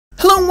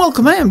Hello and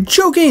welcome, I am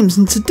Joe Games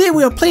and today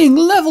we are playing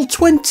level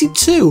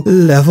 22,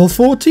 level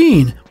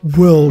 14,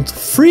 world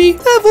 3,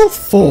 level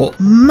 4.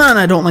 Man,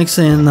 I don't like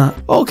saying that.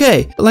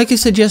 Okay, like I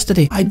said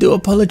yesterday, I do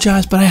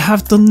apologise, but I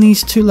have done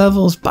these two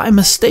levels by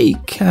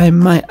mistake, I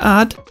might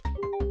add.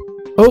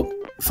 Oh,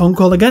 phone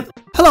call again.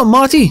 Hello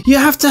Marty, you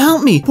have to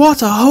help me.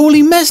 What a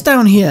holy mess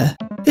down here.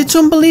 It's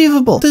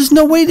unbelievable. There's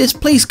no way this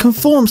place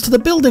conforms to the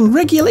building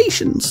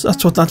regulations.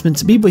 That's what that's meant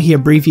to be, but he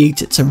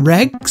abbreviates it to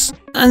regs.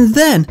 And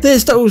then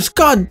there's those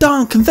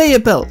goddamn conveyor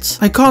belts.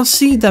 I can't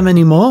see them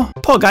anymore.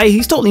 Poor guy,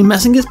 he's totally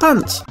messing his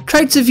pants.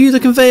 Try to view the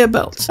conveyor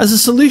belts as a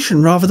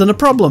solution rather than a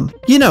problem.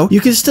 You know,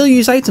 you can still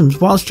use items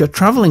whilst you're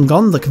travelling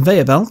on the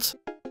conveyor belt.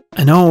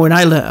 I know, and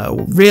I learned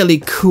a really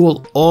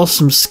cool,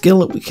 awesome skill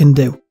that we can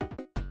do.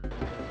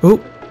 Oh,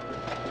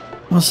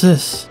 what's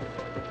this?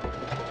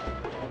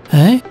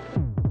 Hey?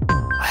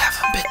 I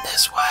haven't been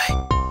this way.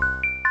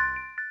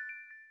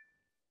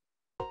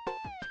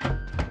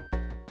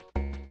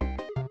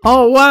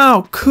 Oh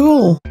wow,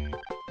 cool.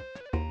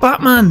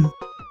 Batman.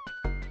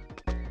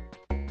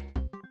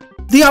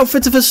 The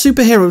outfit of a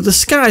superhero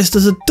disguised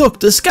as a duck,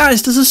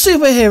 disguised as a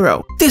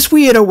superhero. This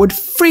weirdo would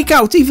freak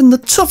out even the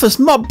toughest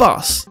mob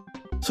boss.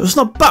 So it's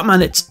not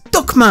Batman, it's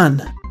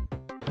Duckman.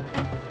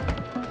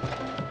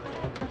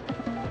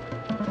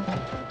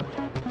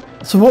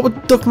 So what would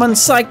Duckman's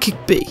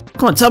sidekick be?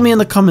 Come on, tell me in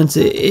the comments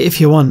if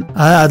you want.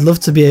 I'd love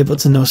to be able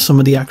to know some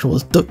of the actual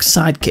duck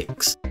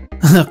sidekicks.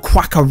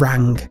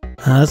 Quackarang.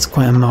 That's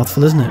quite a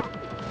mouthful, isn't it?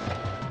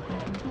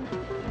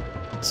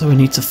 So we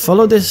need to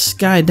follow this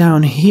guy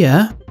down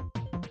here.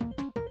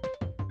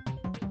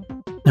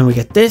 Then we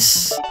get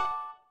this.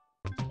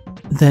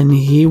 Then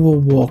he will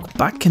walk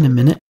back in a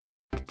minute.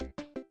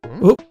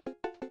 Oh,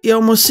 he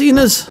almost seen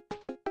us.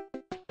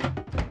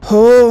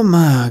 Oh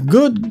my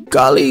good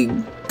golly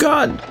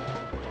God.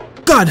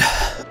 God!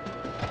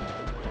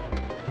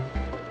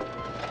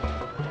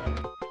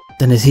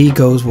 Then as he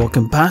goes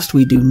walking past,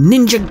 we do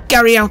Ninja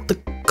Gary out the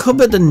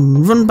cupboard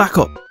and run back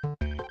up.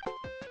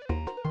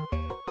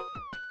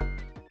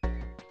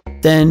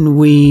 Then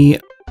we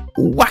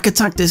whack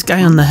attack this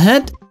guy on the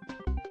head.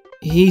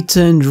 He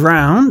turned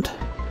round.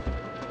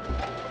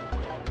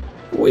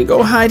 We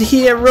go hide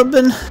here,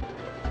 Robin.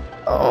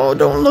 Oh,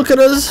 don't look at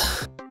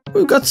us.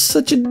 We've got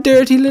such a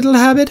dirty little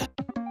habit.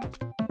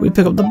 We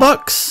pick up the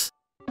box.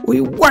 We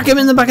whack him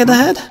in the back of the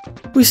head.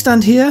 We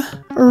stand here,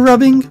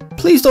 rubbing.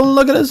 Please don't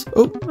look at us.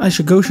 Oh, I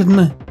should go, shouldn't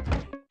I?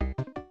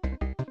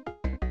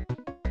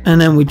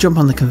 And then we jump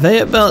on the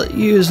conveyor belt,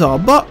 use our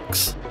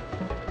box.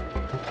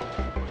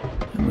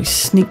 And we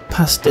sneak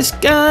past this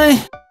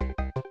guy.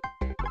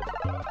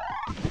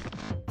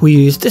 We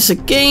use this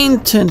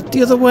again, turn it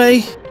the other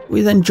way.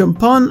 We then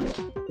jump on,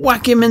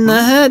 whack him in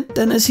the head.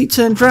 Then as he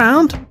turned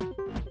round,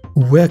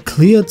 we're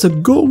clear to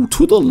go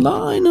to the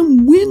line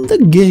and win the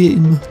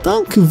game.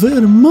 Thank you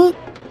very much.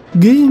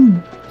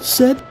 Game,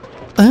 set,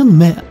 and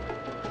met.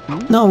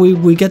 Now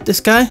we get this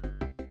guy.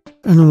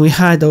 And then we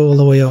hide all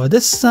the way over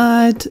this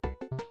side.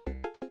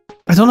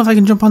 I don't know if I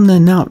can jump on there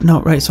now.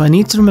 No, right, so I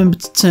need to remember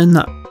to turn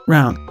that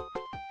round.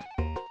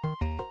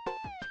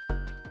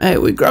 Hey,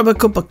 we grab a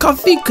cup of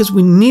coffee because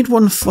we need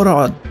one for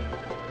our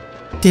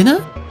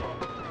dinner.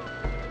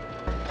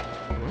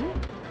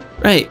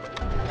 Right.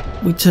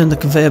 We turn the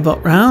conveyor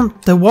belt round.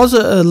 There was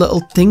a little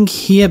thing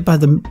here by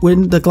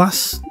the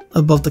glass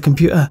above the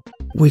computer.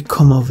 We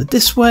come over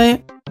this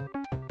way.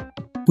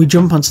 We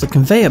jump onto the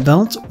conveyor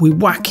belt. We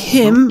whack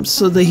him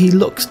so that he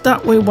looks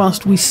that way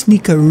whilst we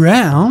sneak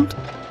around.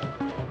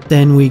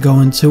 Then we go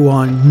into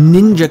our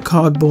ninja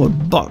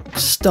cardboard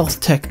box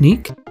stealth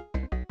technique.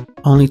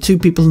 Only 2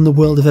 people in the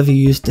world have ever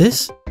used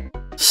this.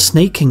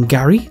 Snake and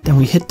Gary. Then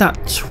we hit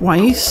that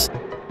twice.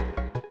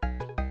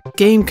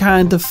 Game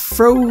kind of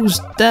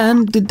froze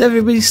then. Did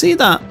everybody see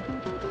that?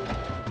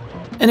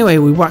 Anyway,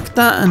 we whack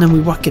that and then we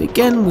whack it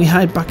again. We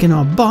hide back in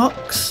our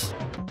box.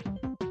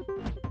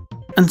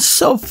 And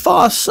so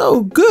far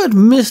so good,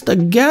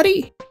 Mr.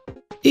 Gary.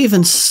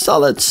 Even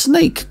Solid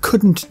Snake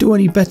couldn't do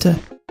any better.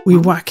 We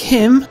whack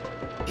him.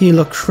 He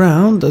looks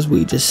round as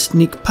we just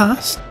sneak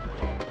past.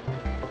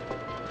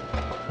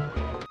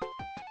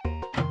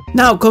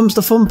 Now comes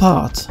the fun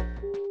part.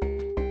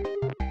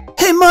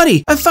 Hey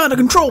Marty, I found a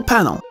control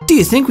panel. Do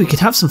you think we could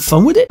have some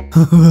fun with it?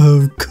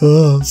 Of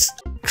course.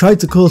 Try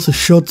to cause a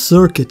short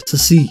circuit to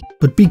see,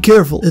 but be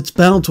careful, it's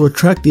bound to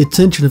attract the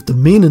attention of the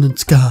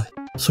maintenance guy.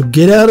 So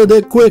get out of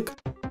there quick.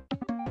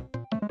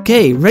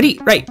 Okay, ready?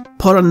 Right,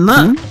 put on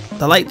that.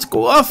 The lights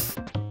go off.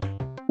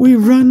 We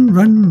run.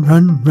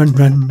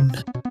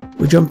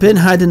 We jump in,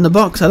 hide in the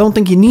box. I don't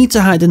think you need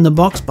to hide in the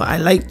box, but I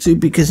like to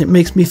because it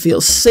makes me feel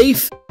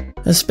safe.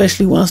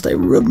 Especially whilst I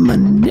rub my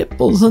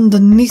nipples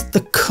underneath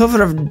the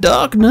cover of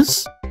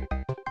darkness.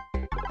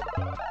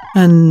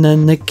 And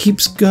then it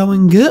keeps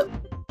going up.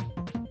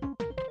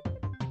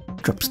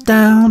 Drops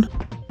down.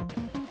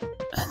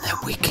 And then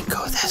we can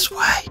go this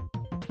way.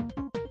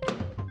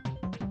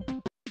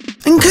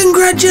 And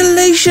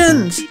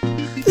congratulations!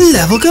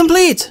 Level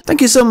complete.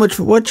 Thank you so much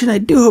for watching. I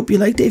do hope you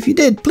liked it. If you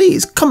did,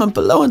 please comment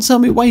below and tell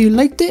me why you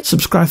liked it.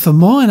 Subscribe for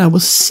more, and I will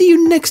see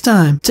you next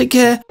time. Take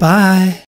care. Bye.